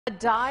A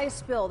dye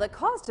spill that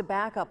caused a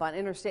backup on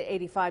Interstate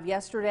 85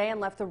 yesterday and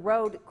left the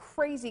road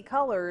crazy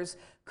colors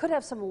could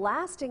have some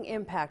lasting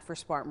impact for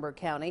Spartanburg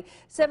County.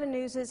 7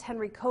 News'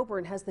 Henry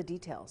Coburn has the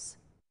details.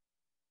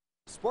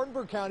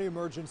 Spartanburg County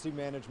Emergency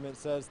Management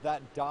says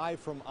that dye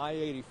from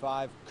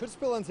I85 could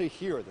spill into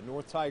here, the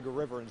North Tyger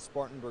River in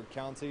Spartanburg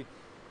County.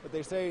 But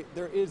they say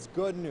there is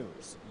good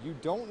news. You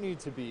don't need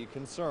to be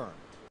concerned.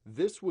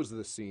 This was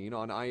the scene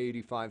on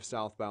I-85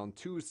 southbound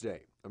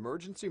Tuesday.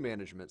 Emergency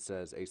Management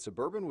says a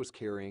Suburban was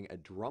carrying a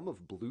drum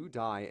of blue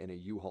dye in a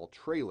U-Haul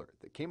trailer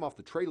that came off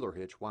the trailer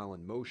hitch while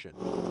in motion.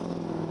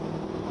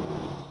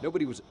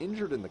 Nobody was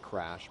injured in the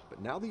crash,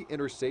 but now the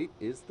interstate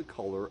is the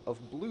color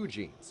of blue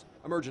jeans.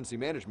 Emergency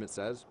Management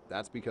says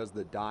that's because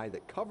the dye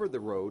that covered the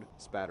road,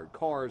 spattered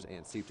cars,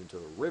 and seeped into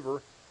the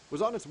river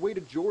was on its way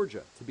to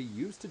Georgia to be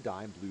used to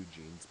dye blue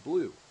jeans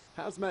blue.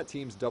 Hazmat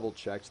teams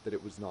double-checked that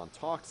it was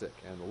non-toxic,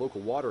 and the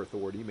local water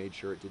authority made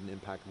sure it didn't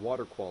impact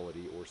water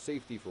quality or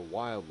safety for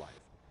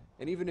wildlife.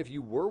 And even if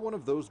you were one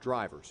of those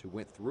drivers who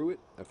went through it,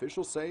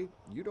 officials say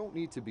you don't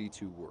need to be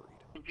too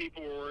worried.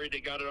 People were worried they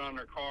got it on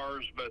their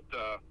cars, but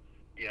I've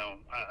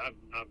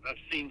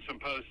seen some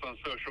posts on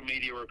social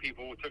media where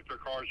people took their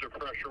cars to a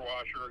pressure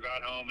washer or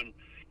got home and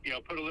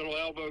put a little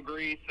elbow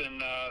grease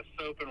and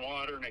soap and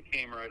water, and it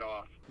came right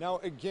off. Now,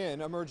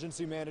 again,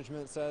 Emergency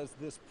Management says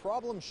this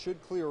problem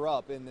should clear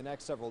up in the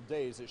next several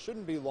days. It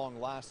shouldn't be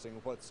long-lasting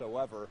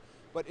whatsoever.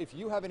 But if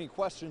you have any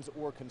questions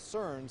or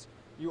concerns,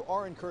 you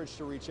are encouraged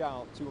to reach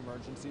out to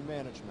Emergency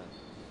Management.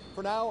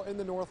 For now, in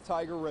the North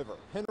Tyger River,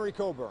 Henry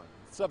Coburn,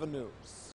 7 News.